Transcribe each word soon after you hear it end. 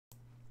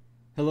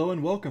Hello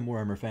and welcome,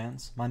 Warhammer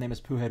fans. My name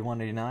is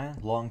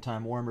Poohead189,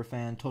 longtime Warhammer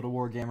fan, Total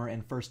War gamer,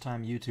 and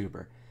first-time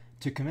YouTuber.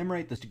 To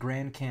commemorate this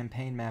grand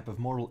campaign map of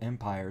mortal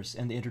empires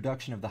and the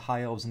introduction of the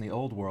High Elves in the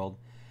Old World,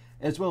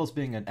 as well as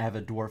being an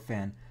avid dwarf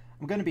fan,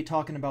 I'm going to be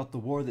talking about the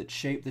war that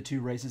shaped the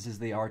two races as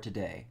they are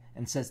today,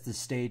 and sets the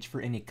stage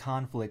for any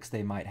conflicts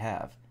they might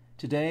have.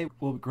 Today,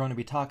 we're going to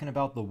be talking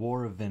about the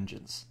War of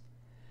Vengeance.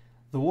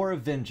 The War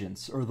of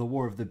Vengeance, or the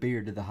War of the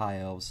Beard to the High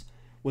Elves,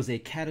 was a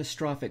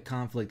catastrophic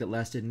conflict that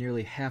lasted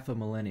nearly half a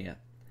millennia.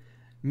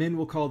 Men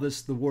will call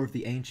this the War of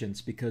the Ancients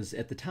because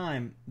at the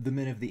time, the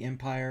men of the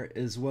Empire,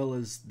 as well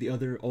as the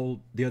other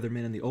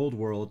men in the Old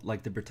World,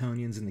 like the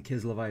Bretonnians and the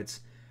Kislevites,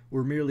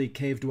 were merely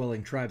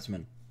cave-dwelling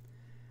tribesmen.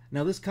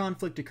 Now this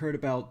conflict occurred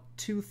about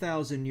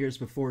 2,000 years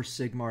before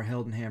Sigmar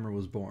Heldenhammer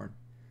was born.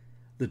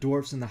 The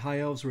dwarfs and the High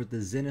Elves were at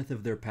the zenith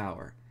of their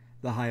power,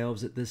 the High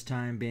Elves at this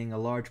time being a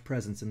large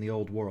presence in the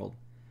Old World.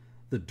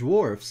 The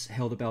dwarfs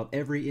held about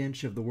every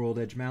inch of the World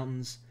Edge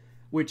Mountains,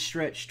 which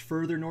stretched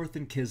further north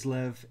than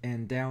Kislev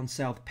and down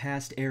south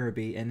past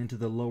Araby and into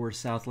the lower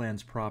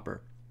Southlands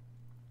proper,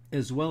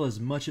 as well as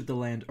much of the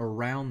land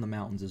around the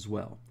mountains as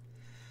well.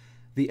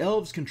 The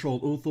elves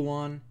controlled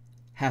Ulthuan,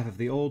 half of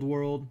the Old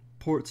World,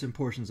 ports and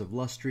portions of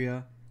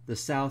Lustria, the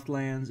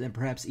Southlands, and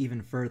perhaps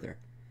even further.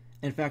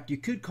 In fact, you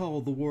could call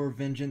the War of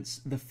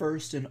Vengeance the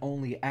first and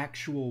only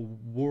actual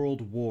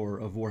world war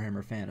of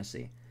Warhammer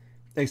Fantasy,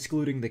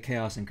 excluding the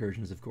Chaos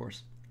incursions, of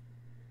course.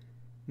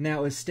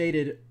 Now, as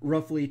stated,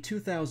 roughly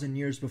 2,000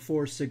 years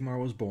before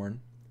Sigmar was born,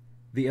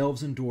 the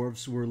elves and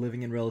dwarves were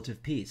living in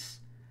relative peace.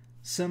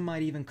 Some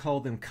might even call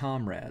them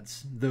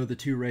comrades, though the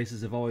two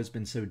races have always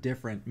been so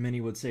different, many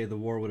would say the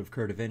war would have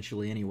occurred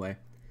eventually anyway.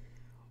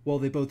 While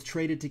they both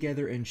traded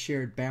together and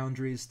shared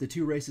boundaries, the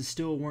two races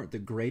still weren't the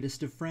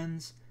greatest of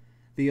friends.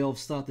 The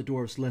elves thought the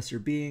dwarves lesser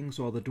beings,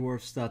 while the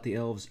dwarves thought the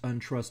elves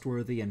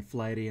untrustworthy and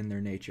flighty in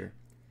their nature.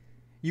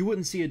 You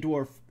wouldn't see a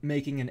dwarf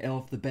making an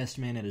elf the best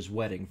man at his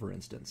wedding, for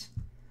instance.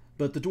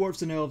 But the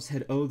dwarves and elves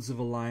had oaths of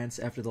alliance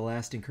after the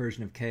last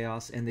incursion of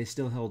chaos, and they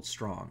still held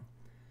strong.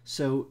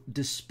 So,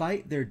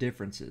 despite their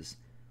differences,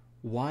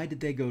 why did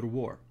they go to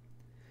war?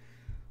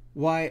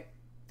 Why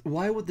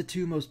would the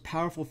two most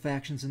powerful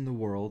factions in the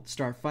world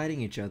start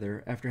fighting each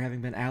other after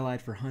having been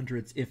allied for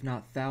hundreds, if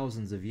not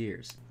thousands of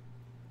years?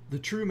 The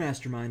true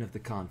mastermind of the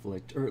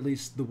conflict, or at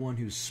least the one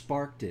who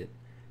sparked it,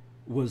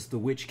 was the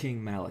Witch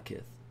King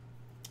Malekith.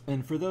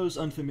 And for those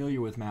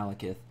unfamiliar with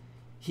Malekith,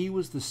 he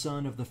was the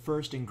son of the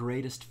first and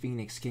greatest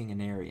Phoenix King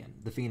in Arian,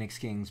 the Phoenix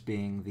Kings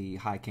being the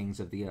High Kings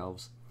of the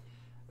Elves,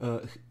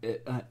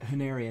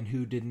 Hunarian,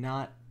 who did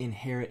not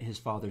inherit his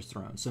father's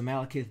throne. So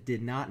Malekith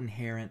did not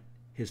inherit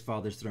his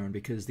father's throne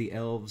because the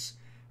Elves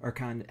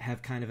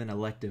have kind of an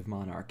elective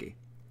monarchy.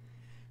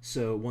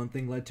 So one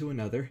thing led to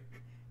another,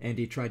 and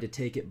he tried to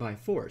take it by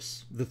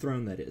force, the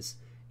throne that is,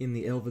 in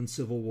the Elven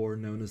Civil War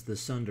known as the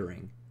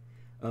Sundering.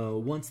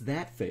 Once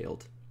that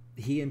failed,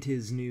 he and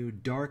his new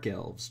Dark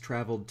Elves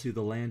traveled to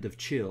the land of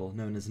Chill,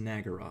 known as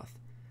Nagaroth,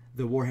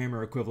 the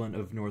Warhammer equivalent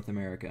of North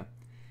America,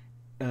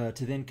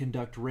 to then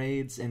conduct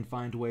raids and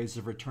find ways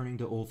of returning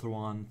to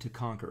Ulthuan to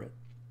conquer it.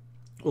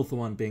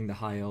 Ulthuan being the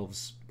High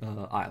Elves'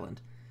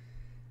 island.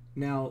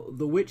 Now,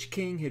 the Witch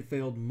King had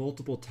failed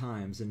multiple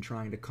times in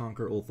trying to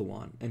conquer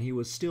Ulthuan, and he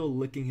was still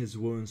licking his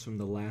wounds from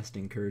the last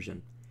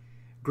incursion.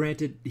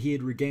 Granted, he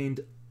had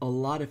regained a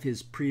lot of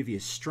his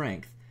previous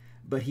strength,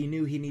 but he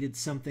knew he needed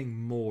something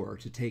more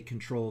to take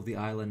control of the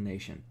island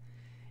nation.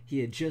 He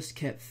had just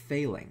kept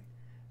failing,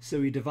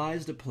 so he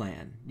devised a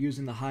plan,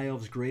 using the High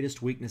Elves'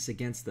 greatest weakness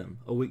against them,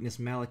 a weakness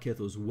Malekith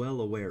was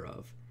well aware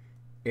of: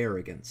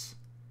 arrogance.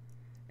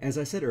 As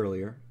I said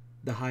earlier,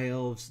 the High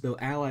Elves, though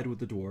allied with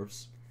the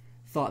dwarves,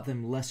 thought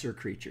them lesser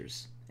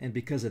creatures, and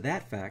because of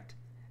that fact,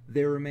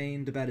 they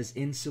remained about as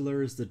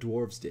insular as the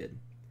dwarves did,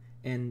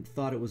 and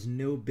thought it was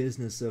no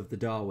business of the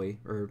Dawi,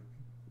 or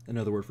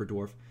another word for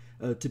dwarf,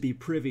 to be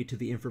privy to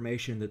the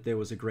information that there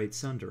was a great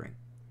sundering,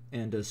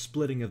 and a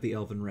splitting of the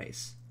elven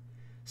race.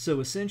 So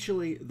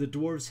essentially, the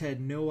dwarves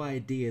had no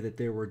idea that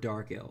there were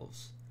dark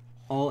elves.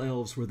 All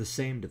elves were the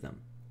same to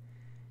them.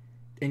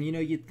 And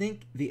you'd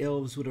think the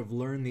elves would have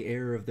learned the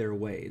error of their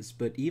ways,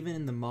 but even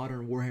in the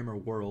modern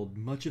Warhammer world,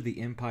 much of the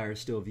Empire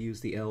still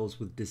views the elves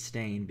with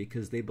disdain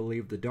because they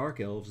believe the dark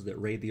elves that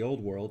raid the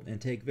Old World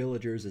and take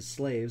villagers as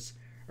slaves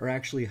are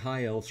actually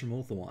High Elves from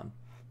Ulthuan.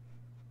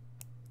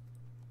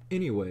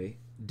 Anyway,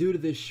 due to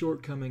this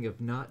shortcoming of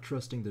not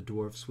trusting the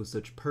dwarfs with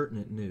such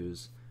pertinent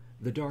news,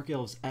 the Dark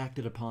Elves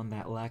acted upon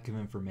that lack of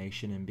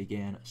information and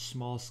began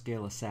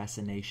small-scale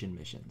assassination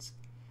missions.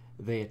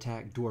 They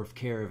attacked dwarf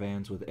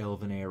caravans with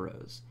elven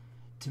arrows.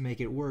 To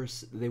make it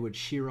worse, they would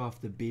shear off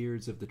the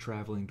beards of the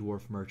traveling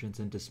dwarf merchants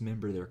and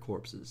dismember their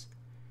corpses.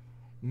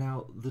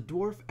 Now, the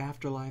dwarf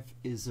afterlife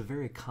is a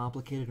very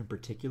complicated and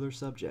particular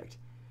subject,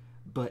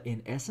 but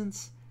in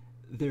essence,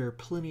 there are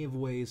plenty of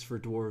ways for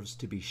dwarves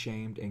to be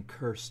shamed and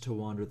cursed to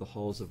wander the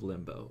halls of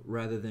limbo,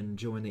 rather than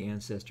join the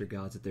ancestor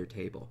gods at their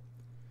table.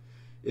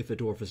 If a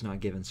dwarf is not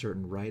given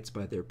certain rights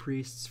by their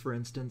priests, for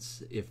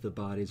instance, if the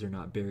bodies are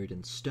not buried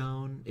in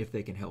stone, if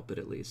they can help it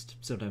at least.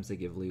 Sometimes they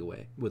give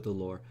leeway with the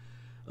lore.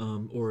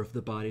 Or if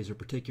the bodies are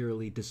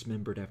particularly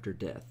dismembered after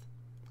death,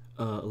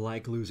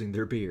 like losing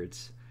their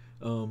beards.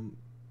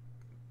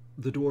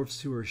 The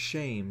dwarfs who are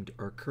shamed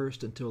are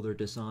cursed until their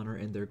dishonor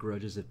and their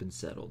grudges have been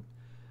settled.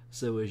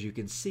 So as you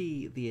can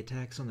see, the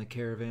attacks on the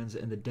caravans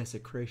and the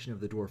desecration of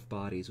the dwarf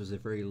bodies was a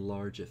very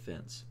large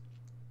offense.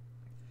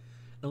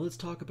 Now let's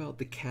talk about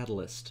the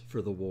catalyst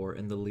for the war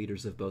and the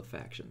leaders of both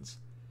factions.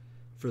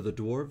 For the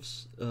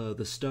dwarves,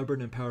 the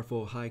stubborn and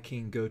powerful High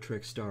King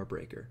Gotrek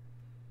Starbreaker.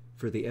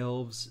 For the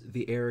elves,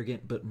 the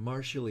arrogant but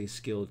martially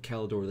skilled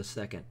Kalidor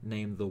II,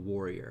 named the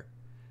Warrior.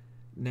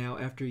 Now,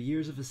 after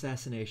years of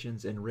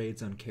assassinations and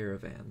raids on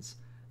caravans,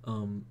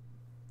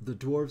 the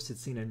dwarves had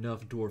seen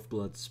enough dwarf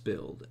blood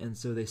spilled, and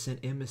so they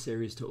sent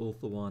emissaries to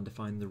Ulthuan to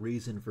find the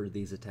reason for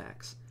these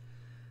attacks.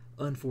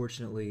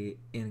 Unfortunately,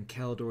 in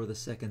Kalidor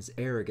II's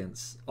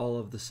arrogance, all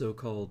of the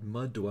so-called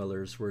Mud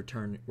Dwellers were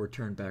turned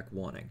back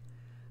wanting.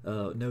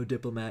 No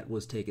diplomat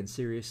was taken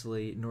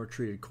seriously, nor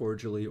treated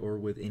cordially or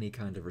with any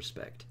kind of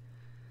respect.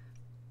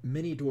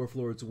 Many dwarf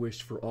lords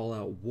wished for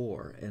all-out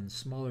war, and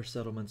smaller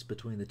settlements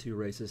between the two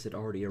races had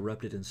already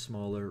erupted in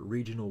smaller,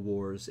 regional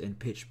wars and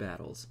pitched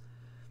battles.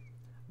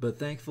 But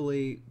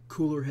thankfully,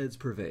 cooler heads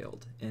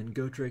prevailed, and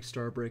Gotrek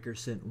Starbreaker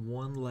sent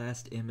one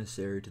last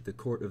emissary to the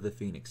court of the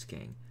Phoenix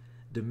King,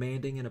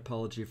 demanding an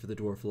apology for the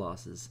dwarf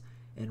losses,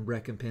 and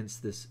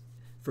recompense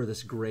for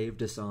this grave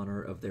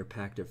dishonor of their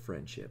pact of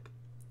friendship.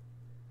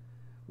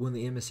 When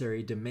the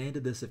emissary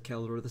demanded this of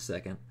Kalidor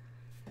II,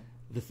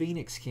 the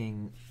Phoenix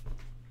King,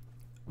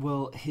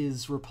 well,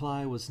 his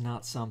reply was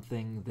not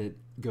something that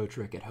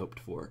Gotrek had hoped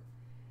for.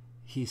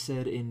 He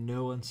said in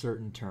no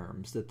uncertain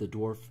terms that the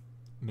dwarf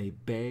may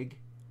beg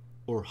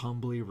or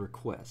humbly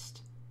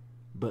request,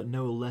 but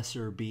no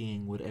lesser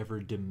being would ever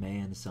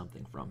demand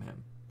something from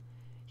him.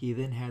 He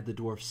then had the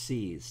dwarf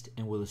seized,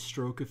 and with a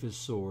stroke of his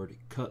sword,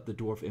 cut the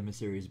dwarf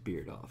emissary's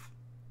beard off.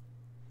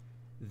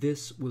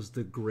 This was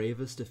the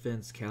gravest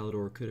offense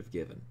Kalidor could have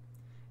given,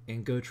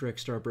 and Gotrek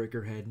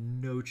Starbreaker had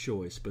no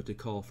choice but to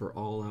call for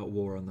all-out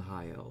war on the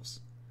High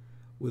Elves.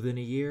 Within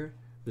a year,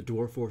 the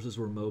dwarf forces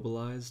were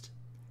mobilized,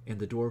 and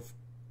the dwarf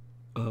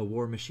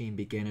war machine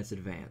began its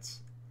advance.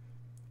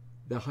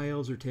 The High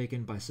Elves were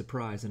taken by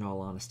surprise, in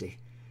all honesty.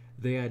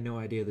 They had no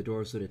idea the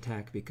dwarves would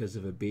attack because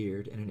of a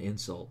beard and an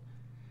insult,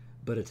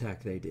 but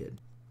attack they did.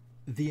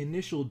 The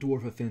initial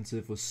dwarf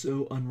offensive was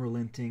so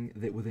unrelenting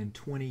that within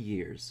 20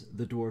 years,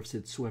 the dwarves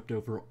had swept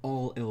over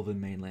all elven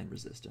mainland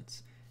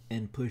resistance,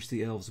 and pushed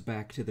the elves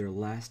back to their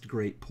last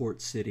great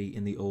port city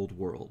in the old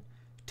world,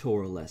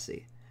 Tor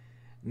Alessi.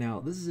 Now,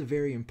 this is a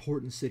very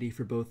important city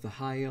for both the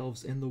High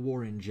Elves and the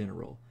war in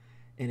general,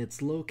 and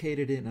it's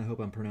located in, I hope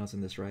I'm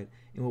pronouncing this right,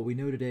 in what we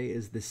know today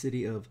is the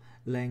city of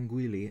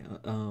L'Anguili,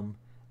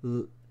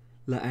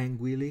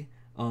 L'Anguili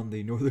on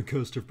the northern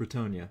coast of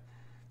Bretonnia.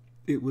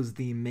 It was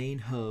the main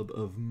hub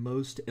of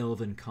most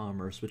elven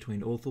commerce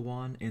between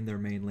Ulthuan and their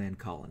mainland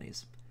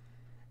colonies.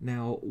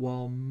 Now,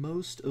 while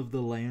most of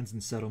the lands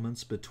and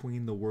settlements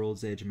between the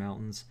World's Edge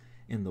Mountains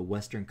and the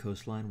western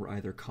coastline were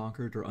either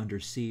conquered or under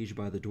siege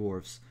by the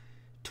dwarfs,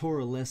 Tor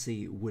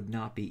Alessi would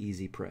not be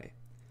easy prey.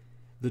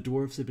 The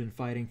dwarfs had been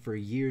fighting for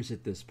years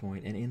at this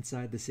point, and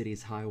inside the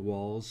city's high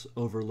walls,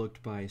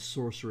 overlooked by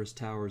sorcerous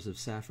towers of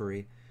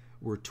Safari,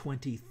 were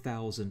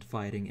 20,000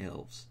 fighting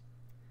elves.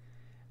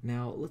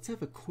 Now, let's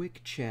have a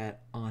quick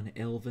chat on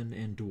elven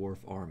and dwarf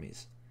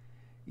armies.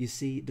 You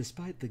see,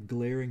 despite the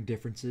glaring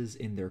differences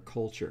in their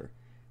culture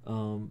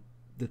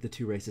that the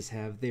two races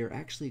have, they are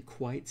actually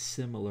quite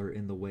similar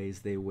in the ways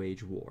they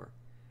wage war.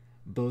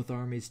 Both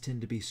armies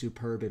tend to be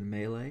superb in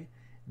melee,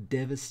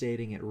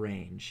 devastating at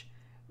range,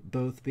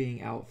 both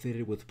being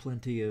outfitted with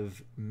plenty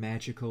of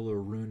magical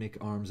or runic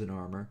arms and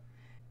armor,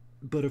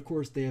 but of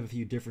course they have a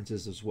few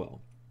differences as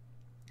well.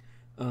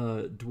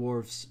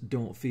 Dwarves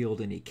don't field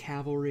any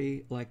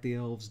cavalry like the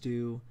elves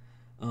do,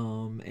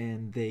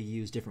 and they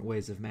use different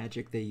ways of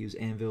magic. They use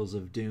anvils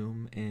of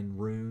doom and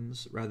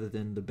runes rather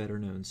than the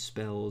better-known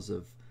spells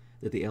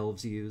that the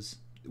elves use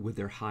with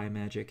their high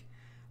magic.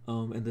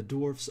 And the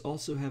dwarfs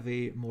also have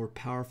a more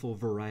powerful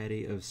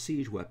variety of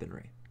siege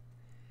weaponry.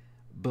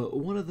 But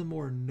one of the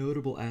more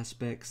notable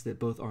aspects that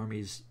both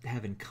armies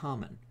have in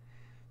common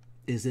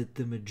is that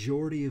the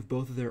majority of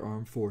both of their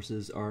armed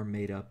forces are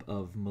made up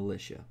of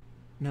militia.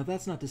 Now,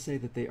 that's not to say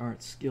that they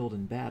aren't skilled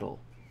in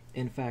battle.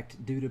 In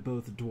fact, due to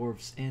both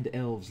dwarfs and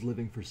elves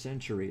living for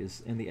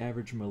centuries, and the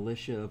average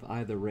militia of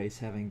either race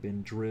having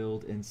been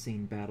drilled and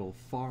seen battle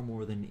far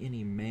more than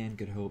any man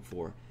could hope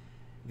for,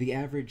 the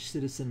average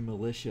citizen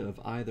militia of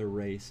either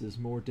race is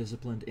more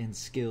disciplined and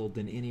skilled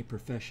than any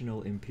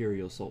professional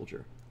imperial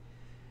soldier.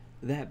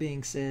 That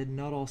being said,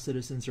 not all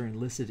citizens are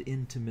enlisted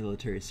into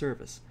military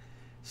service,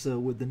 so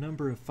with the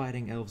number of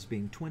fighting elves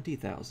being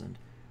 20,000,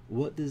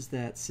 what does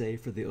that say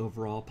for the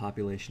overall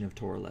population of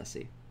Tor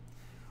Alessi?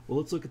 Well,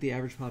 let's look at the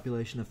average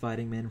population of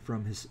fighting men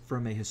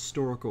from a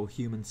historical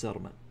human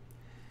settlement.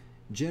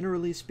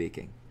 Generally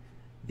speaking,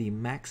 The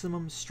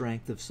maximum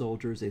strength of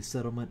soldiers a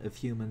settlement of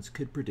humans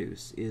could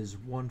produce is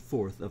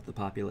 1/4 of the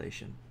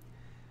population.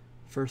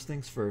 First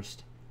things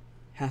first,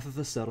 half of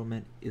a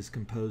settlement is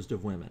composed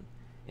of women,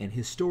 and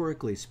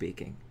historically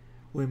speaking,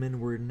 women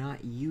were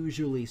not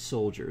usually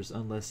soldiers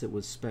unless it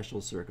was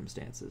special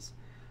circumstances.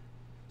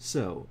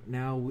 So,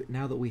 now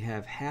that we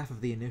have half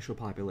of the initial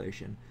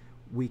population,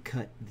 we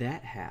cut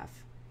that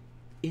half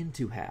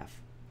into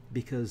half,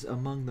 because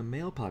among the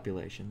male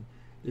population,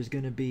 there's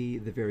going to be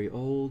the very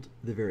old,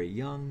 the very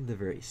young, the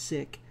very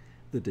sick,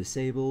 the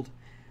disabled,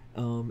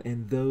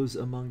 and those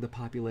among the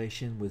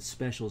population with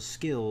special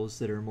skills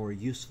that are more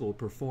useful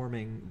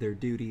performing their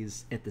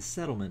duties at the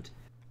settlement.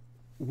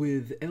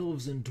 With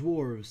elves and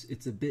dwarves,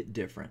 it's a bit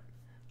different.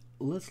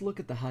 Let's look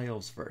at the high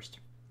elves first.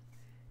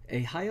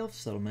 A high elf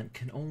settlement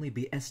can only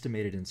be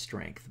estimated in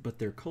strength, but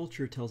their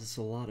culture tells us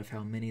a lot of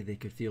how many they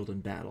could field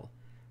in battle.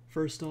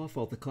 First off,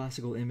 while the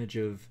classical image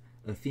of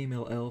a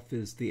female elf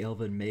is the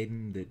elven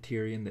maiden that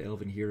Tyrion, the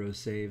elven hero,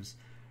 saves,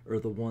 or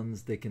the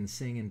ones that can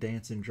sing and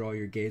dance and draw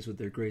your gaze with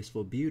their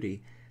graceful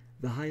beauty,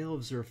 the high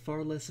elves are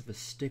far less of a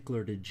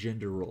stickler to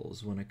gender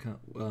roles when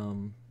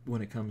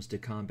it comes to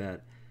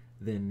combat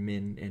than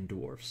men and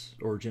dwarfs,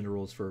 or gender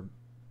roles for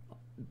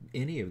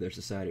any of their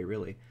society,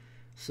 really.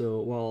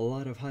 So while a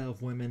lot of high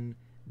elf women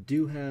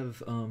do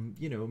have,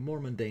 more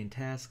mundane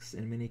tasks,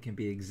 and many can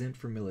be exempt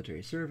from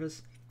military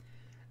service,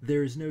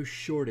 there is no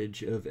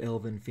shortage of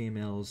elven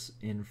females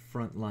in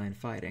frontline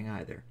fighting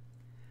either.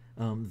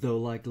 Though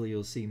likely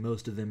you'll see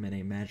most of them in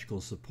a magical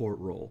support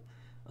role.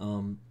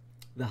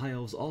 The high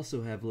elves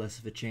also have less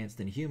of a chance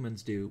than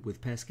humans do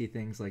with pesky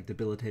things like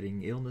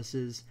debilitating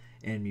illnesses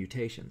and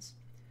mutations.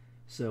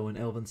 So an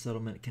elven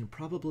settlement can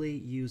probably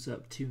use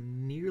up to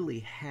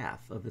nearly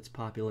half of its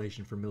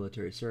population for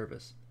military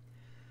service.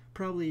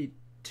 Probably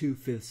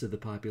 2/5 of the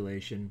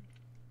population,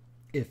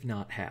 if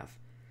not half.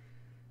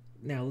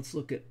 Now let's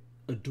look at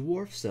a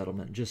dwarf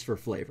settlement just for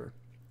flavor.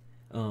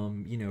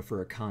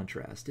 For a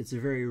contrast. It's a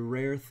very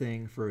rare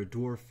thing for a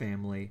dwarf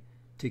family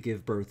to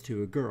give birth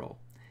to a girl.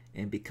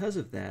 And because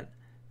of that,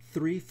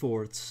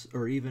 3/4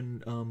 or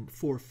even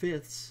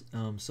 4/5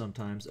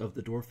 sometimes of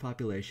the dwarf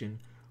population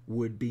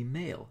would be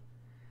male,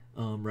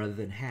 rather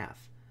than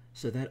half.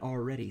 So that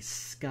already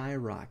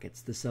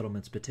skyrockets the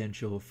settlement's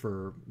potential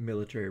for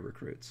military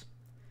recruits.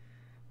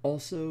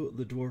 Also,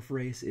 the dwarf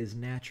race is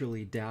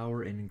naturally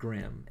dour and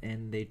grim,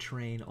 and they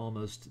train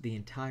almost the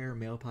entire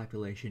male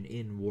population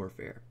in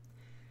warfare.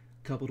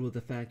 Coupled with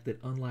the fact that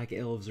unlike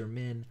elves or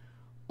men,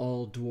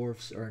 all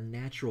dwarfs are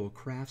natural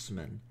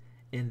craftsmen,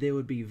 and there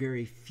would be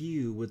very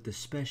few with the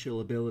special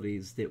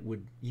abilities that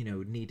would,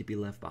 need to be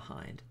left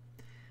behind,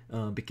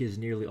 because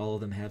nearly all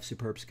of them have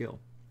superb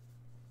skill.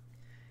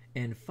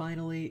 And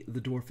finally,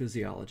 the dwarf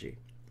physiology.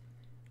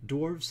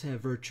 Dwarves have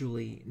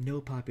virtually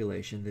no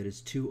population that is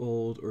too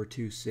old or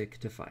too sick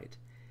to fight.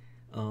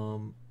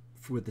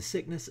 For the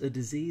sickness, a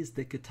disease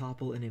that could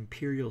topple an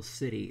imperial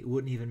city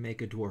wouldn't even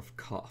make a dwarf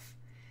cough.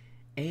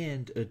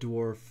 And a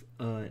dwarf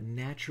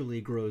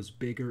naturally grows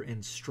bigger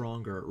and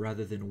stronger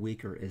rather than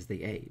weaker as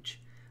they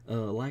age.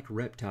 Like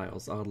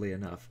reptiles, oddly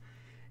enough,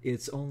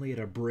 it's only at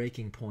a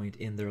breaking point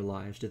in their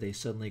lives do they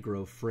suddenly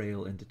grow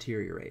frail and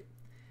deteriorate.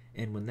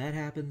 And when that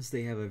happens,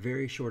 they have a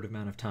very short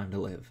amount of time to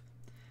live.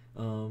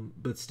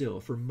 But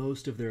still, for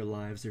most of their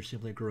lives, they're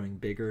simply growing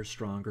bigger,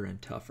 stronger, and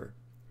tougher.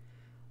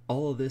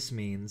 All of this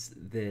means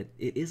that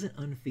it isn't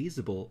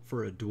unfeasible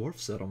for a dwarf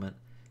settlement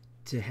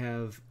to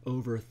have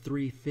over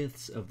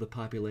 3/5 of the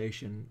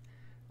population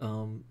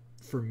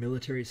for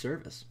military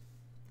service.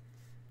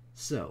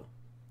 So,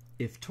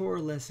 if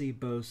Toralessi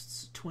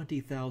boasts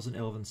 20,000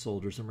 elven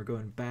soldiers, and we're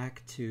going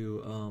back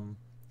to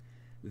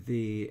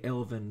the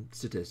elven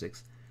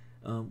statistics,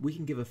 we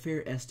can give a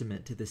fair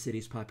estimate to the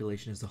city's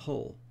population as a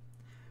whole,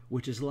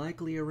 which is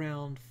likely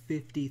around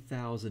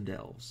 50,000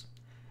 elves,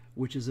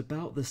 which is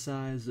about the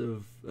size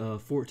of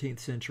 14th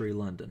century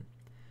London.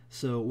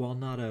 So while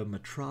not a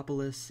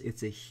metropolis,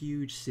 it's a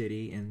huge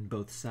city in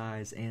both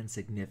size and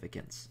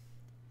significance.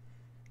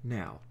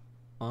 Now,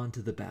 on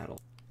to the battle.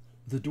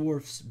 The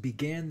dwarfs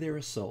began their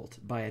assault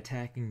by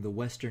attacking the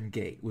western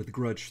gate with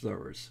grudge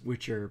throwers,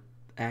 which are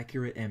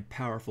accurate and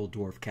powerful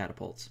dwarf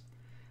catapults.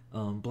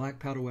 Black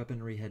powder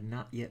weaponry had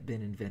not yet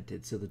been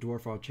invented, so the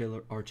dwarf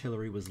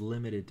artillery was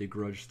limited to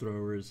grudge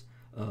throwers,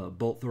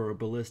 bolt thrower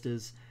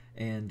ballistas,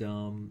 and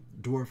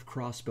dwarf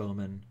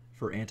crossbowmen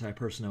for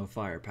anti-personnel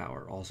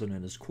firepower, also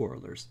known as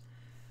quarrelers.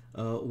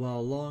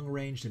 While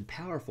long-ranged and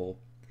powerful,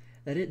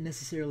 that didn't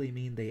necessarily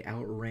mean they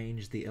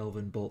outranged the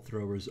elven bolt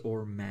throwers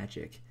or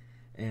magic,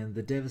 and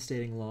the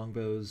devastating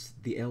longbows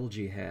the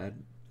LG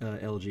had,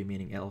 LG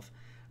meaning elf,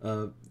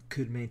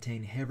 could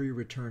maintain heavy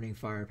returning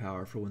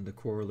firepower for when the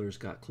quarrelers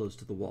got close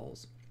to the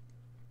walls.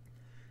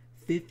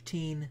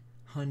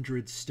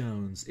 1,500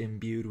 stones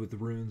imbued with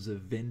runes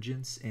of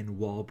vengeance and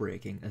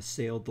wall-breaking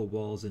assailed the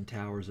walls and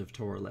towers of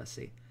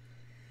Toralessi.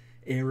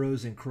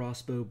 Arrows and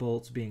crossbow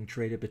bolts being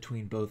traded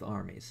between both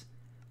armies.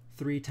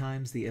 3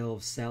 times the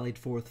elves sallied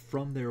forth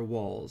from their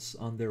walls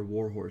on their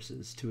war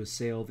horses to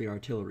assail the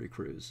artillery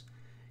crews,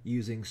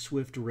 using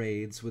swift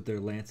raids with their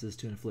lances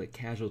to inflict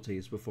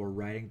casualties before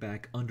riding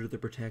back under the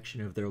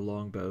protection of their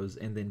longbows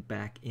and then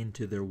back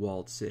into their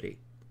walled city.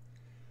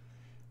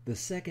 The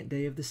second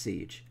day of the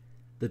siege,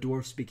 the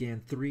dwarfs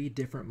began 3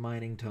 different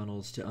mining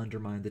tunnels to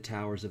undermine the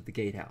towers of the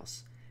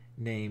gatehouse,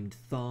 named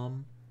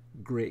Thom,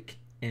 Grick,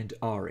 and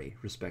Ari,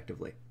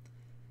 respectively.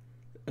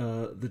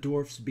 The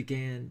dwarfs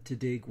began to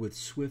dig with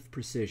swift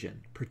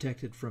precision,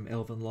 protected from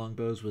elven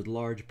longbows with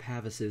large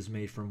pavises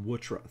made from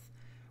wootroth,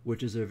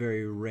 which is a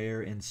very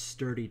rare and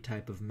sturdy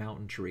type of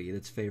mountain tree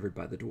that's favored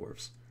by the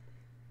dwarves.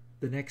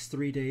 The next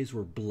 3 days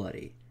were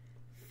bloody,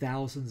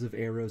 thousands of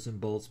arrows and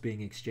bolts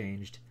being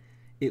exchanged.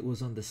 It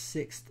was on the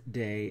 6th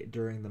day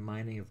during the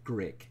mining of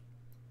Grick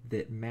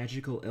that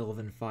magical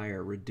elven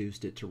fire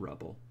reduced it to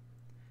rubble.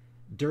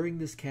 During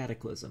this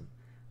cataclysm,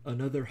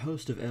 another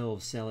host of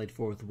elves sallied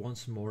forth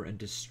once more and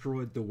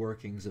destroyed the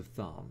workings of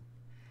Thom.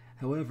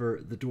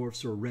 However, the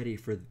dwarfs were ready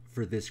for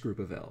this group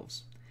of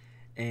elves,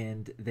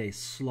 and they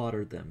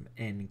slaughtered them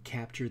and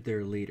captured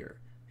their leader,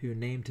 who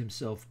named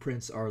himself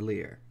Prince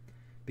Arlir,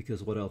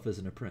 because what elf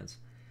isn't a prince?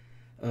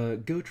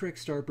 Gotrek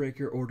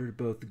Starbreaker ordered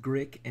both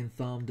Grick and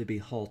Thom to be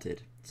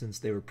halted, since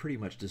they were pretty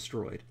much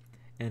destroyed,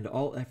 and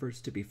all efforts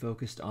to be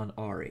focused on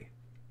Ari.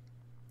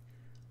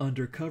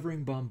 Under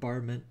covering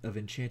bombardment of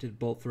enchanted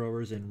bolt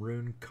throwers and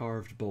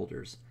rune-carved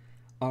boulders,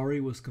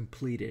 Ari was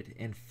completed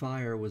and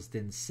fire was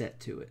then set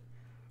to it,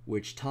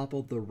 which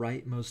toppled the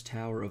rightmost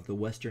tower of the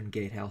western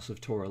gatehouse of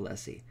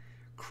Toralessi,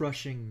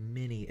 crushing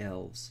many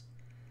elves.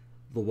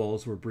 The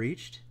walls were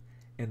breached,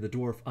 and the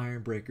dwarf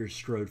Ironbreakers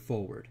strode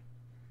forward.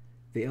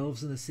 The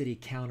elves in the city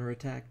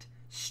counterattacked,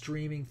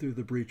 streaming through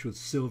the breach with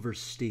silver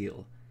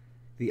steel.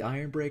 The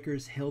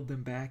Ironbreakers held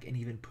them back and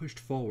even pushed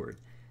forward,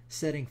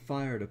 setting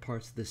fire to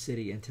parts of the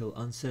city until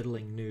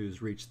unsettling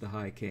news reached the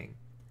High King.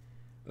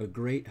 A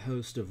great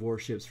host of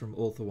warships from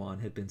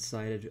Ulthuan had been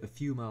sighted a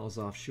few miles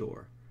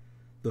offshore.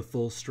 The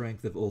full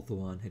strength of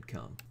Ulthuan had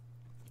come.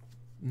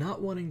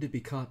 Not wanting to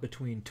be caught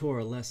between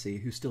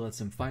Toralessi, who still had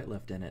some fight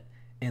left in it,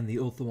 and the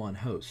Ulthuan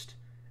host,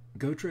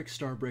 Gotrek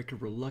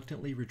Starbreaker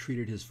reluctantly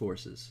retreated his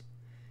forces.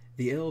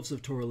 The elves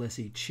of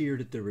Toralessi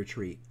cheered at the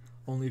retreat,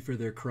 only for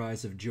their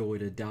cries of joy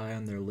to die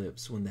on their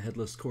lips when the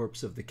headless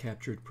corpse of the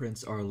captured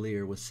Prince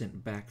Arlir was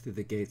sent back through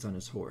the gates on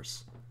his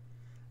horse.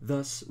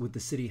 Thus, with the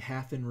city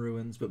half in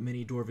ruins but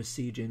many dwarvish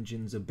siege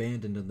engines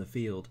abandoned on the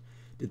field,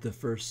 did the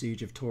first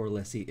siege of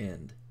Toralessi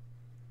end.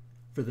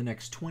 For the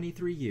next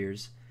 23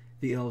 years,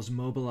 the elves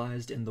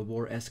mobilized and the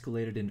war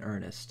escalated in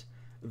earnest,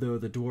 though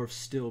the dwarfs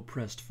still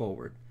pressed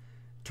forward.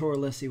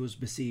 Toralessi was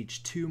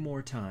besieged 2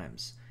 more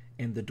times,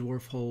 and the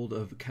dwarf hold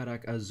of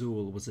Karak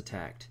Azul was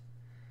attacked.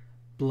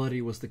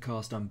 Bloody was the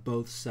cost on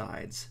both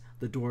sides.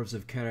 The dwarves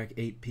of Karak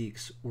 8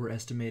 Peaks were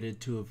estimated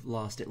to have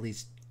lost at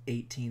least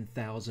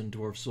 18,000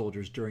 dwarf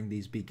soldiers during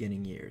these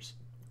beginning years.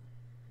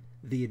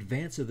 The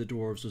advance of the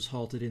dwarves was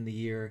halted in the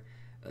year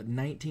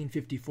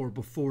 1954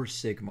 before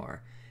Sigmar,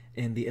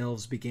 and the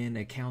elves began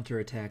a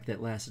counterattack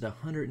that lasted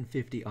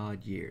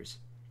 150-odd years.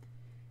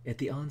 At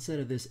the onset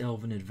of this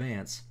elven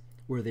advance,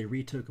 where they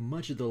retook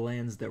much of the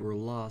lands that were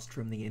lost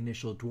from the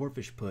initial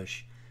dwarfish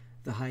push,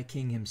 the High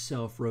King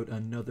himself wrote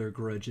another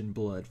grudge in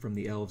blood from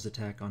the elves'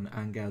 attack on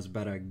Angaz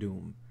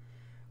Baragdum.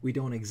 We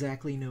don't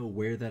exactly know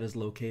where that is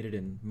located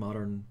in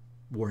modern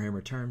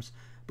Warhammer terms,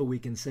 but we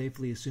can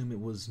safely assume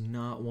it was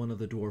not one of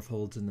the dwarf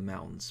holds in the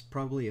mountains,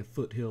 probably a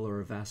foothill or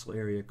a vassal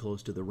area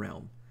close to the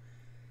realm.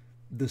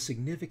 The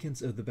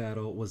significance of the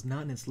battle was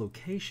not in its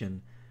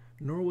location,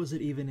 nor was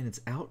it even in its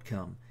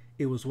outcome.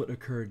 It was what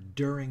occurred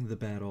during the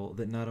battle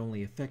that not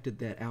only affected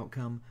that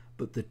outcome,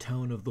 but the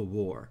tone of the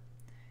war.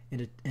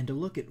 And to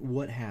look at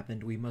what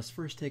happened, we must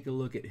first take a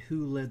look at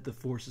who led the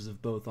forces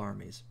of both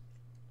armies.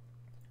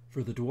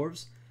 For the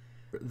dwarves,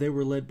 they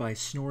were led by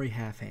Snorri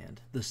Halfhand,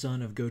 the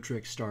son of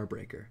Gotrek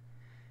Starbreaker.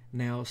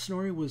 Now,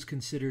 Snorri was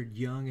considered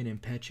young and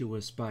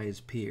impetuous by his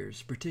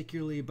peers,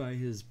 particularly by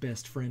his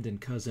best friend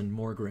and cousin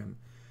Morgrim,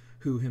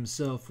 who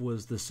himself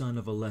was the son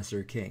of a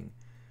lesser king.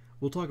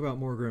 We'll talk about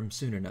Morgrim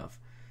soon enough.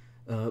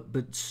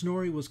 But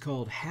Snorri was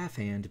called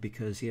Halfhand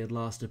because he had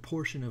lost a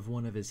portion of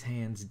one of his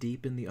hands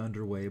deep in the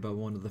underway by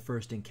one of the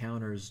first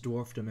encounters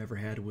dwarfdom ever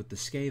had with the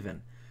Skaven,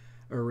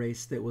 a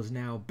race that was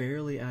now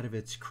barely out of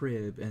its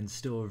crib and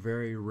still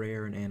very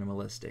rare and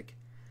animalistic.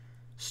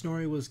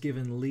 Snorri was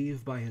given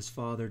leave by his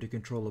father to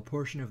control a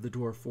portion of the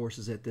dwarf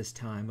forces at this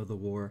time of the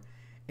war,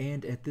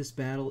 and at this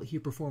battle he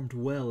performed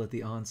well at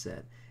the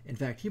onset. In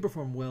fact, he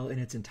performed well in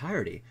its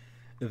entirety,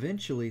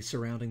 eventually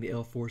surrounding the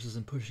elf forces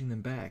and pushing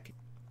them back,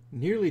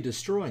 nearly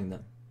destroying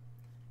them.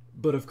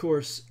 But of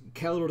course,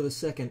 Kalidor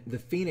II, the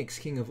Phoenix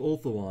King of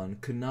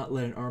Ulthuan, could not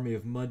let an army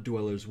of mud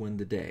dwellers win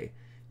the day.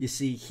 You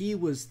see, he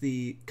was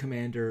the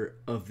commander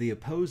of the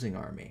opposing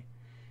army,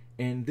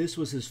 and this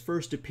was his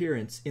first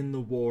appearance in the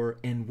war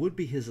and would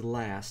be his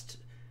last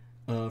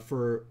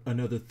for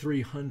another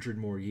 300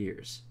 more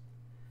years.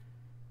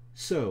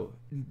 So,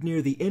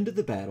 near the end of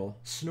the battle,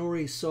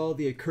 Snorri saw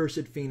the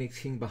accursed Phoenix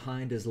King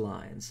behind his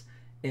lines,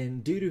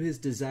 and due to his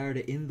desire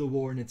to end the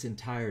war in its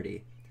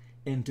entirety,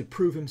 and to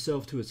prove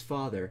himself to his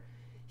father,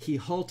 he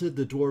halted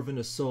the dwarven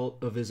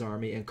assault of his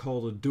army and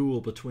called a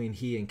duel between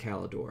he and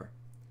Calidor.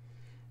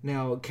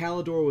 Now,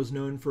 Calidor was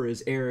known for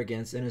his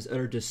arrogance and his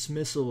utter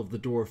dismissal of the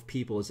dwarf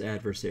people as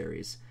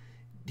adversaries.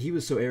 He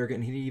was so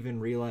arrogant he didn't even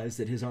realize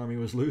that his army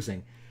was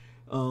losing.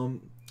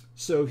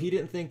 So he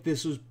didn't think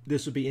this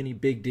would be any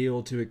big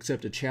deal to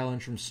accept a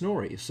challenge from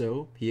Snorri,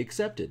 so he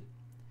accepted.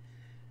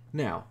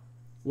 Now,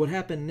 what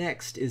happened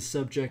next is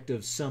subject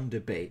of some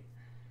debate.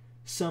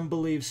 Some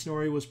believe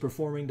Snorri was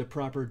performing the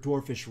proper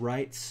dwarfish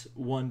rites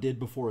one did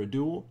before a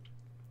duel.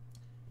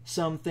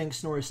 Some think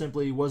Snorri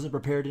simply wasn't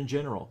prepared in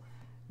general,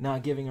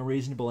 not giving a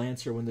reasonable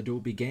answer when the duel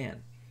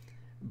began.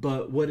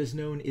 But what is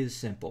known is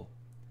simple.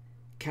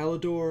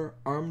 Calidor,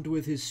 armed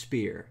with his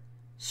spear,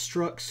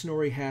 struck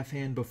Snorri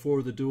Halfhand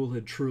before the duel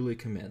had truly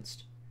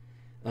commenced.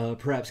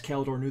 Perhaps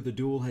Calidor knew the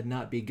duel had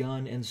not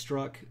begun and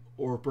struck,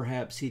 or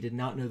perhaps he did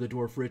not know the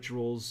dwarf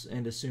rituals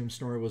and assumed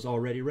Snorri was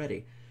already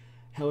ready.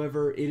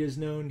 However, it is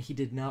known he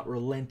did not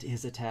relent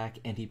his attack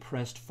and he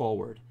pressed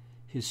forward,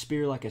 his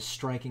spear like a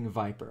striking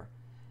viper.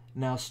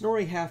 Now,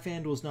 Snorri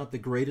Halfhand was not the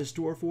greatest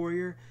dwarf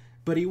warrior,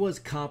 but he was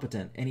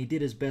competent and he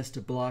did his best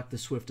to block the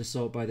swift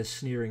assault by the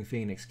sneering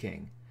Phoenix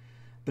King.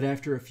 But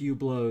after a few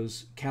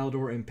blows,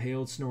 Calidor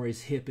impaled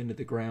Snorri's hip into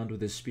the ground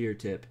with his spear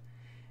tip,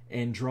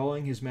 and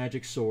drawing his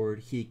magic sword,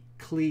 he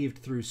cleaved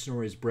through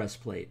Snorri's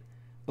breastplate,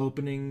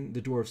 opening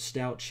the dwarf's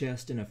stout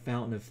chest in a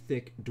fountain of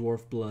thick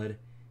dwarf blood,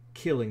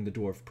 killing the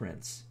dwarf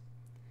prince.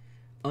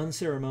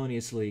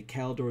 Unceremoniously,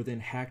 Calidor then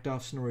hacked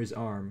off Snorri's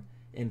arm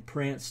and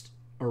pranced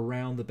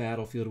around the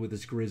battlefield with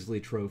his grisly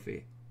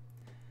trophy.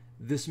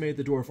 This made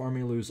the dwarf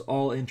army lose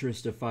all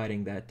interest of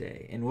fighting that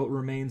day, and what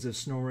remains of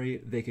Snorri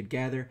they could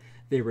gather,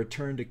 they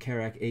returned to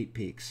Karak Eight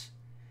Peaks.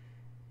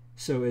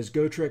 So as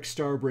Gotrek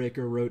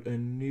Starbreaker wrote a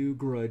new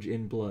grudge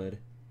in blood,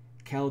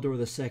 Calidor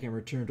II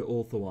returned to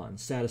Ulthuan,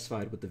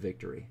 satisfied with the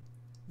victory.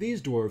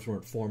 These dwarves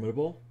weren't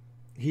formidable.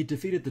 He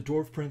defeated the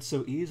dwarf prince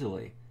so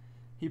easily.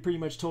 He pretty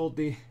much told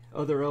the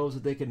other elves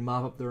that they could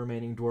mop up the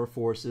remaining dwarf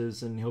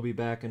forces and he'll be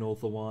back in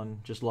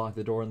Ulthuan, just lock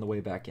the door on the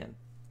way back in.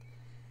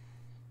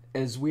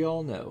 As we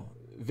all know,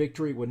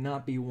 victory would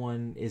not be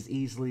won as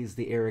easily as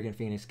the arrogant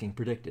Phoenix King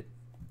predicted.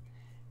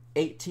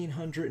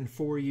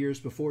 1804 years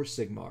before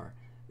Sigmar,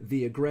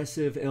 the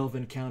aggressive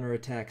elven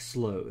counterattack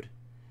slowed.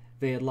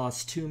 They had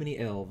lost too many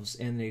elves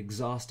and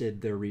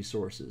exhausted their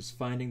resources,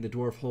 finding the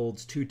dwarf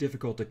holds too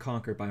difficult to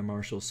conquer by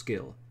martial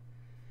skill.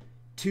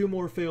 2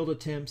 more failed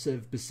attempts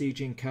of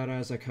besieging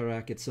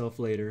Karaz-Karak itself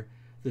later,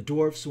 the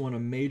dwarfs won a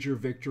major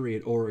victory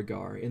at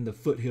Oregar in the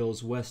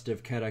foothills west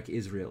of Karak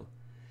Israel.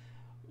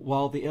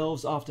 While the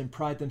elves often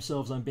pride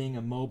themselves on being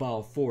a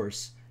mobile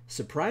force,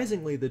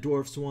 surprisingly the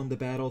dwarfs won the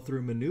battle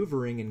through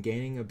maneuvering and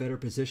gaining a better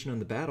position on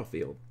the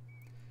battlefield.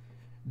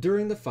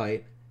 During the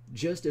fight,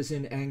 just as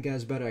in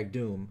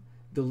Angaz-Baragdum,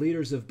 the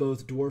leaders of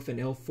both dwarf and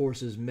elf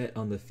forces met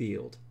on the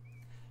field.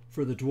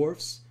 For the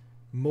dwarfs,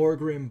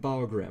 Morgrim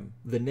Balgrim,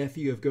 the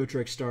nephew of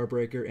Gotrek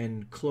Starbreaker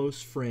and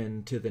close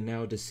friend to the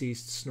now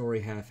deceased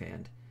Snorri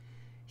Halfhand.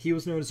 He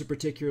was known as a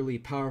particularly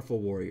powerful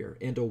warrior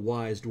and a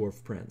wise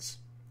dwarf prince.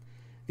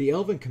 The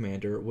elven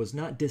commander was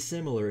not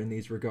dissimilar in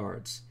these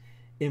regards.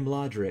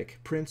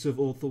 Imladrik, Prince of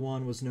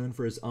Ulthuan, was known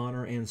for his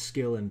honor and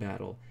skill in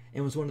battle,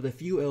 and was one of the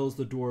few elves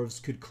the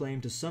dwarves could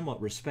claim to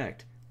somewhat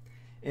respect.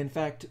 In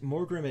fact,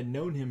 Morgrim had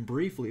known him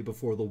briefly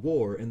before the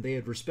war, and they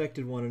had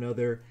respected one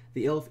another,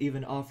 the elf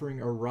even offering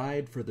a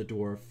ride for the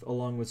dwarf,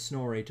 along with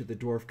Snorri, to the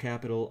dwarf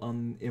capital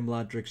on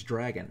Imladrik's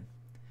dragon.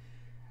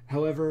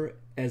 However,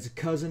 as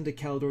cousin to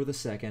Calidor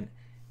II,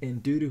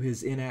 and due to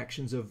his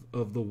inactions of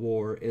the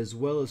war, as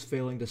well as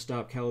failing to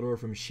stop Calidor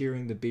from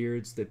shearing the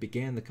beards that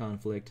began the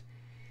conflict,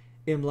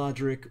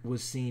 Imladrik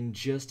was seen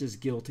just as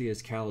guilty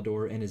as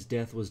Calidor, and his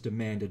death was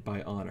demanded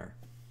by honor.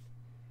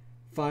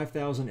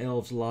 5,000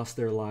 elves lost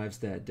their lives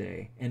that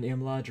day, and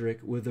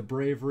Imladrik, with a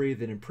bravery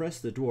that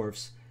impressed the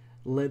dwarfs,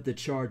 led the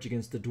charge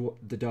against the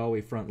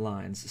Dawi front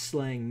lines,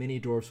 slaying many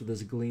dwarfs with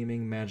his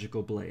gleaming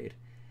magical blade.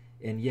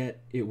 And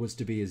yet it was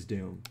to be his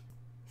doom.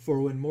 For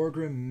when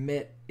Morgrim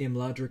met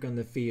Imladrik on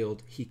the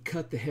field, he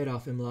cut the head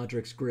off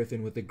Imladrik's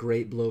griffin with a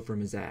great blow from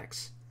his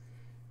axe.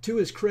 To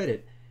his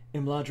credit,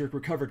 Imladrik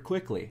recovered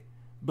quickly,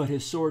 but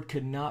his sword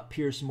could not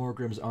pierce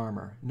Morgrim's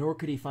armor, nor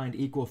could he find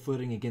equal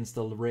footing against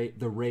the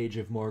rage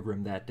of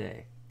Morgrim that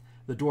day.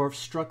 The dwarf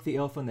struck the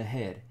elf on the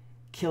head,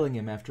 killing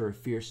him after a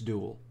fierce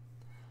duel.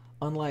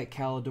 Unlike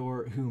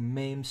Calidor, who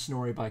maimed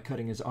Snorri by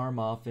cutting his arm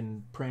off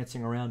and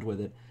prancing around with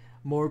it,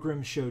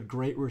 Morgrim showed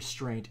great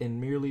restraint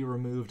and merely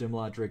removed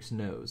Imladrik's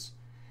nose,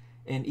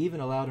 and even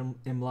allowed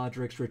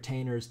Imladrik's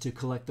retainers to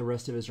collect the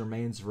rest of his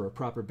remains for a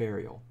proper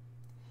burial.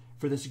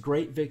 For this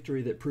great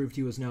victory that proved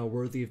he was now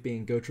worthy of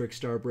being Gotrek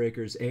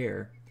Starbreaker's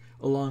heir,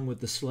 along with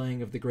the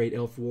slaying of the great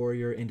elf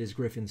warrior and his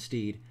griffin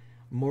steed,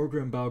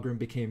 Morgrim Balgrim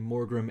became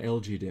Morgrim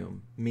Elgidum,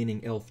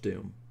 meaning Elf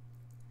Doom.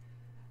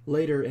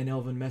 Later, an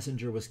elven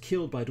messenger was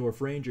killed by dwarf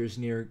rangers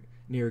near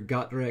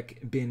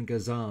Gotrek bin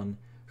Gazan,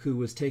 who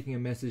was taking a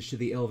message to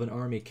the elven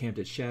army camped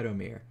at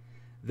Shadowmere.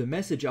 The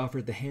message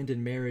offered the hand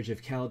in marriage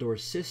of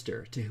Calidor's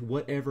sister to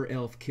whatever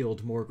elf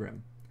killed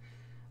Morgrim.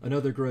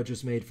 Another grudge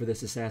was made for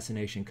this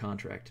assassination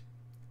contract.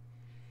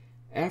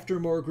 After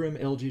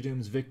Morgrim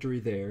Elgidoom's victory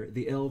there,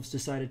 the elves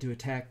decided to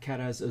attack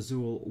Karaz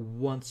Azul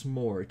once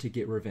more to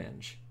get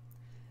revenge.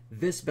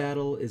 This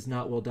battle is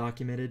not well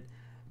documented,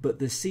 but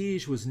the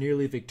siege was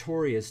nearly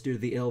victorious due to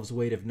the elves'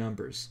 weight of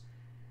numbers.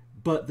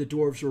 But the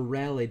dwarves were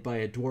rallied by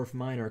a dwarf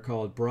miner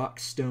called Brock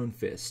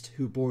Stonefist,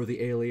 who bore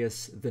the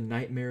alias the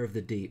Nightmare of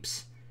the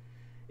Deeps.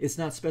 It's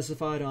not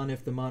specified on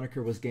if the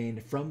moniker was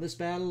gained from this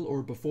battle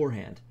or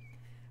beforehand.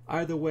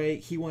 Either way,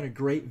 he won a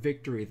great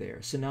victory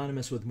there,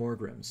 synonymous with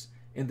Morgrim's,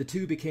 and the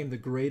two became the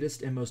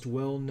greatest and most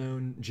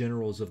well-known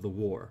generals of the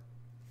war.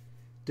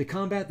 To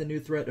combat the new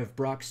threat of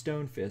Brock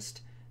Stonefist,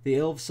 the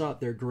elves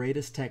sought their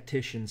greatest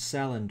tactician,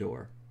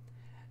 Salandor.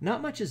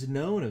 Not much is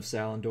known of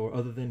Salandor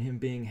other than him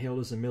being hailed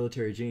as a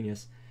military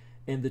genius,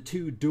 and the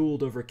two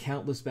dueled over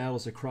countless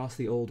battles across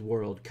the old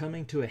world,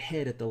 coming to a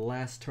head at the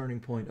last turning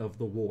point of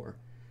the war,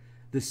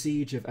 the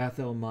siege of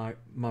Athel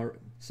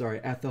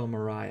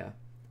Mariah.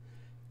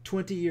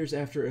 20 years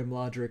after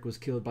Imladric was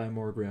killed by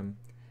Morgrim,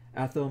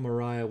 Athel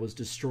Mariah was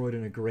destroyed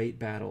in a great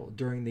battle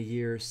during the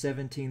year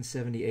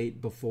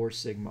 1778 before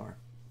Sigmar.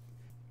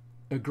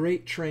 A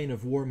great train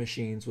of war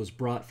machines was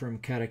brought from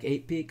Karak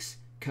Eight Peaks,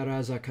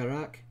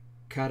 Karaz-Akarak,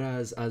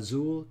 Karaz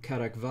Azul,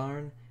 Karak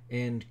Varn,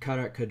 and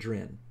Karak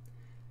Kadrin.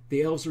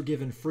 The elves were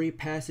given free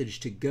passage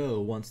to go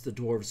once the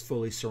dwarves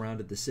fully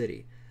surrounded the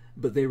city,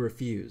 but they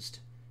refused,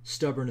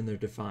 stubborn in their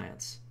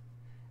defiance.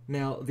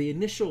 Now, the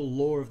initial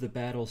lore of the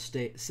battle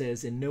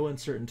says in no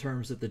uncertain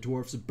terms that the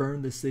dwarfs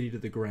burned the city to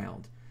the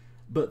ground,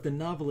 but the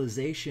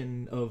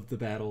novelization of the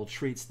battle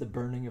treats the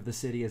burning of the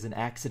city as an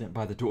accident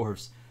by the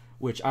dwarves,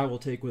 which I will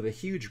take with a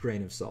huge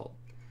grain of salt.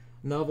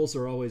 Novels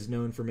are always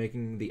known for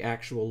making the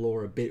actual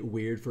lore a bit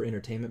weird for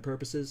entertainment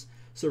purposes,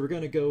 so we're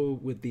going to go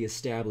with the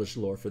established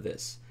lore for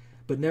this.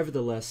 But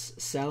nevertheless,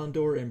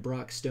 Salandor and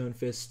Brock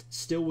Stonefist,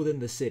 still within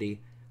the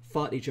city,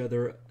 fought each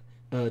other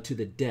to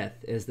the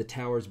death as the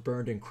towers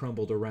burned and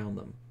crumbled around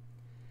them.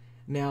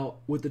 Now,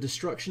 with the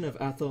destruction of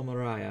Athel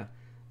Mariah,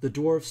 the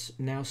dwarfs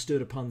now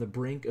stood upon the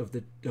brink of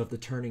the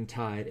turning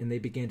tide, and they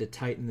began to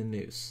tighten the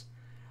noose.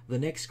 The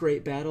next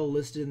great battle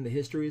listed in the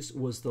histories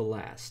was the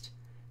last,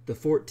 the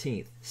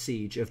 14th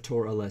siege of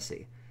Tor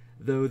Alessi,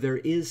 though there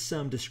is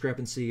some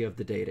discrepancy of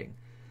the dating.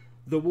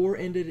 The war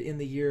ended in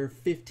the year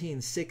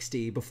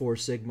 1560 before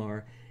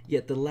Sigmar,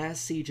 yet the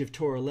last siege of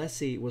Tor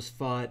Alessi was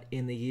fought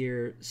in the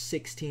year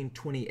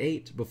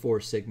 1628 before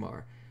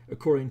Sigmar,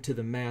 according to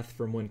the math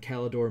from when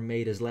Calador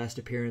made his last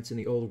appearance in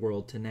the Old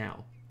World to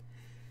now.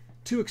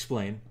 To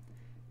explain,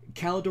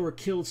 Calador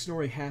killed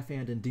Snorri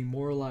Halfhand and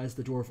demoralized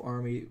the dwarf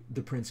army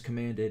the prince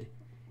commanded,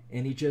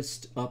 and he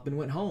just up and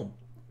went home.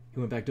 He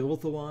went back to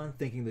Ulthuan,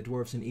 thinking the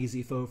dwarfs an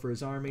easy foe for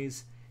his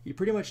armies. He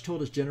pretty much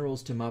told his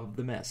generals to mop up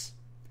the mess.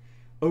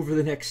 Over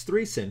the next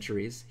 3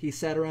 centuries, he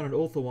sat around in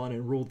Ulthuan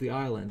and ruled the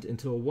island,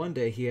 until one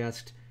day he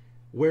asked,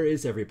 "Where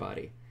is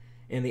everybody?"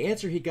 And the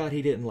answer he got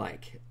he didn't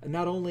like.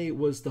 Not only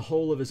was the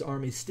whole of his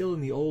army still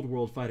in the old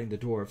world fighting the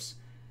dwarfs,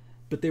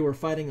 but they were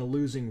fighting a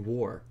losing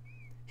war.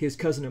 His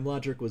cousin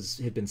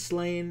Imladric had been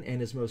slain,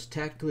 and his most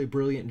tactically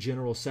brilliant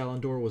general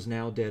Salandor was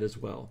now dead as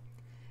well.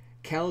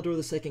 Calador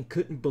II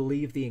couldn't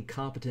believe the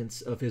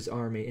incompetence of his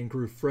army and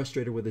grew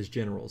frustrated with his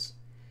generals.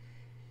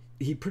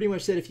 He pretty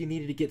much said if you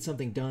needed to get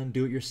something done,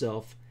 do it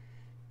yourself.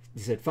 He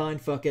said, fine,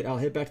 fuck it, I'll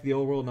head back to the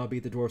old world and I'll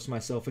beat the dwarfs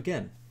myself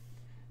again.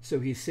 So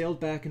he sailed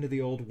back into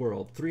the old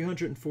world,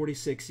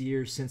 346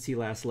 years since he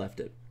last left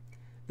it.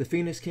 The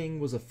Phoenix King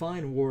was a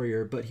fine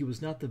warrior, but he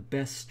was not the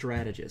best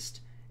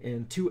strategist,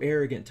 and too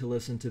arrogant to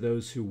listen to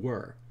those who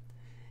were.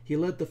 He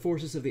led the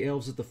forces of the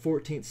elves at the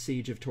 14th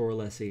siege of Tor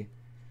Alessi.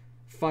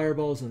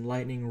 Fireballs and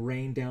lightning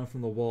rained down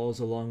from the walls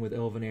along with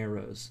elven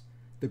arrows.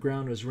 The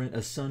ground was rent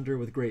asunder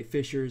with great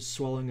fissures,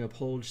 swallowing up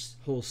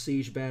whole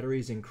siege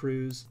batteries and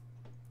crews.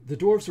 The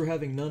dwarves were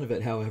having none of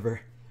it,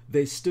 however.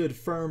 They stood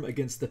firm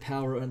against the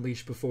power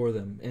unleashed before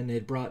them, and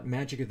had brought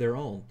magic of their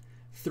own.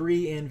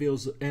 3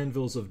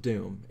 anvils of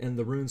doom, and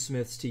the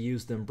runesmiths to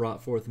use them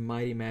brought forth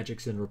mighty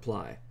magics in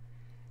reply.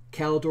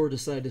 Calador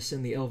decided to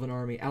send the elven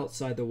army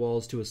outside the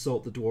walls to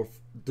assault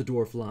the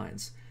dwarf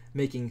lines,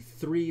 making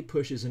 3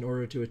 pushes in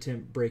order to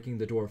attempt breaking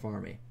the dwarf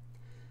army.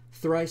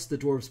 Thrice the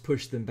dwarves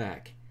pushed them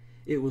back.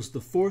 It was the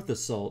 4th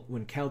assault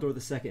when Calador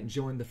II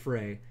joined the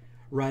fray,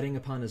 riding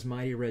upon his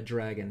mighty red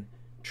dragon,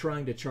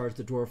 trying to charge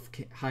the dwarf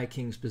High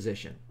King's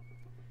position.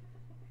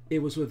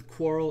 It was with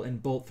quarrel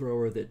and bolt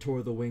thrower that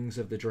tore the wings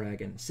of the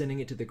dragon, sending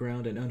it to the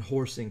ground and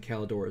unhorsing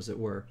Calador, as it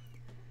were.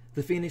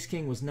 The Phoenix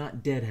King was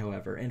not dead,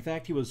 however. In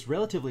fact, he was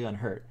relatively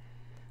unhurt.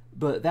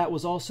 But that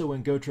was also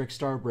when Gotrek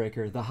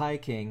Starbreaker, the High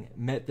King,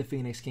 met the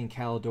Phoenix King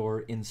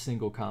Calador in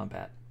single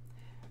combat.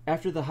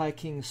 After the High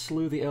King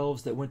slew the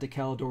elves that went to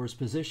Calador's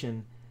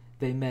position,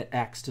 they met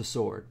axe to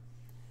sword.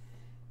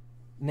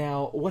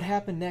 Now, what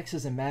happened next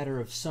is a matter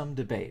of some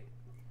debate.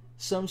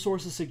 Some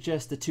sources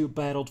suggest the two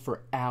battled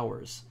for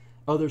hours.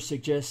 Others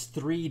suggest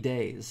 3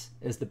 days,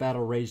 as the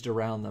battle raged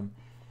around them.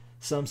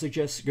 Some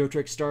suggest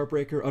Gotrek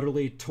Starbreaker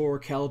utterly tore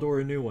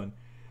Calador a new one.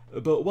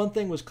 But one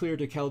thing was clear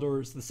to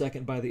Calador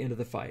II by the end of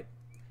the fight.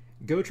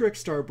 Gotrek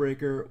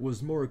Starbreaker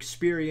was more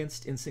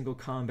experienced in single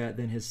combat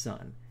than his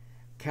son.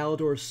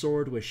 Kalidor's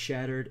sword was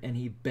shattered and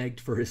he begged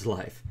for his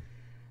life.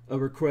 A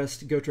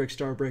request Gotrek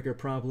Starbreaker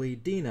promptly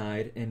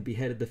denied and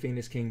beheaded the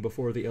Phoenix King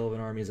before the Elven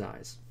army's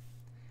eyes.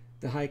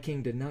 The High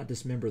King did not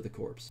dismember the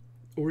corpse,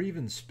 or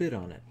even spit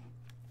on it.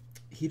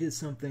 He did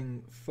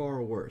something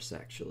far worse,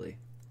 actually.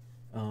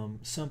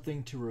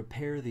 Something to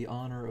repair the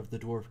honor of the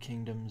Dwarf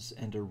Kingdoms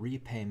and a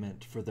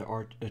repayment for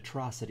the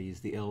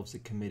atrocities the elves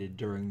had committed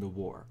during the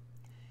war.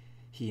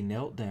 He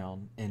knelt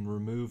down and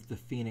removed the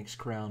phoenix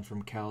crown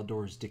from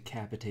Kalidor's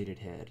decapitated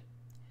head.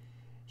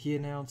 He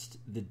announced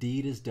the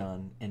deed is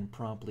done and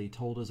promptly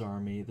told his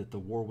army that the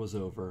war was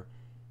over,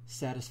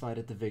 satisfied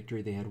at the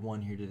victory they had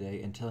won here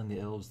today, and telling the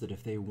elves that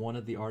if they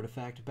wanted the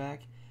artifact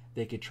back,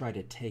 they could try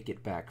to take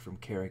it back from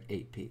Carrick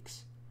Eight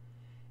Peaks.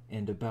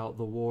 And about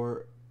the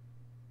war,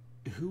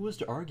 who was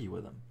to argue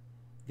with him?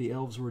 The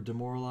elves were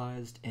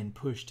demoralized and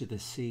pushed to the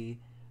sea.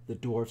 The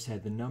dwarfs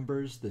had the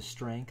numbers, the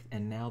strength,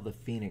 and now the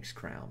phoenix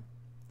crown.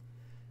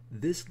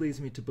 This leads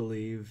me to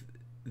believe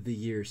the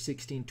year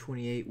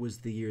 1628 was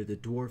the year the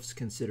dwarfs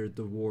considered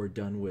the war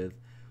done with,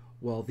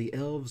 while the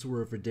elves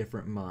were of a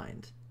different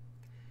mind.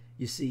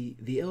 You see,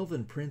 the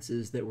elven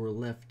princes that were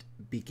left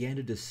began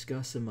to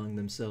discuss among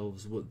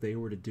themselves what they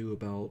were to do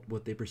about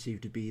what they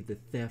perceived to be the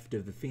theft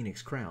of the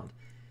phoenix crown,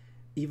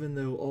 even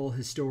though all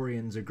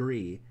historians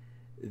agree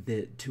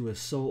that to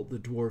assault the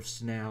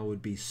dwarfs now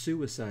would be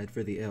suicide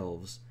for the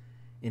elves,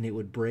 and it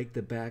would break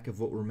the back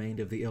of what remained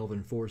of the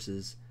elven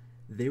forces.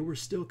 They were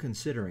still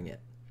considering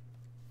it.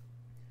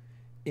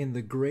 In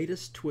the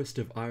greatest twist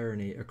of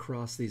irony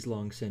across these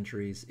long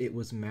centuries, it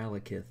was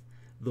Malekith,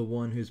 the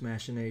one whose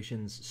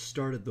machinations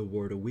started the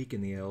war to weaken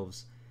the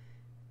elves,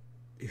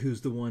 who's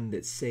the one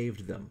that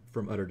saved them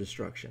from utter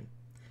destruction.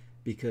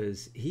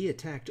 Because he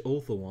attacked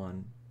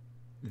Ulthuan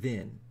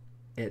then,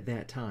 at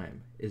that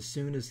time, as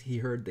soon as he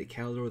heard that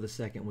Kalidor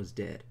II was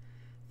dead,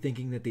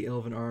 thinking that the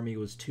elven army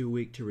was too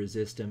weak to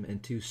resist him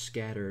and too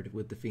scattered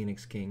with the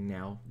Phoenix King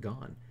now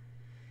gone.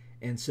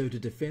 And so to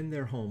defend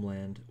their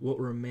homeland, what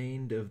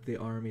remained of the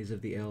armies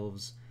of the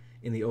elves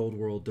in the old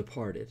world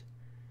departed.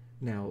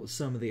 Now,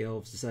 some of the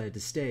elves decided to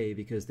stay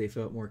because they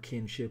felt more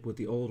kinship with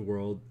the old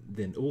world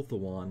than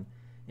Ulthuan,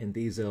 and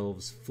these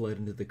elves fled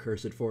into the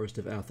cursed forest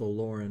of Athol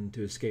Loren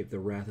to escape the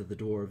wrath of the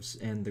dwarves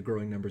and the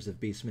growing numbers of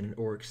beastmen and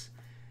orcs,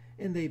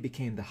 and they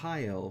became the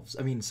high elves.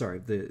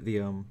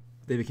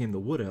 They became the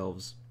wood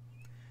elves.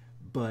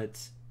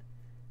 But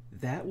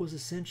that was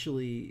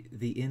essentially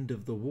the end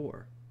of the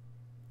war.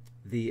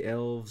 The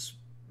elves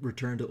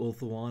returned to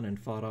Ulthuan and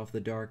fought off the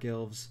dark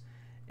elves,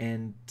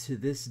 and to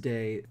this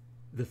day,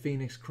 the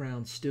Phoenix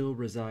Crown still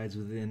resides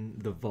within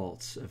the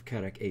vaults of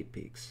Carrick Eight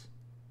Peaks.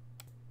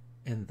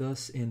 And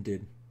thus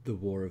ended the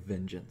War of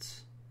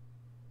Vengeance.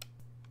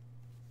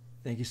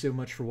 Thank you so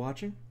much for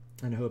watching,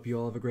 and I hope you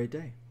all have a great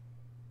day.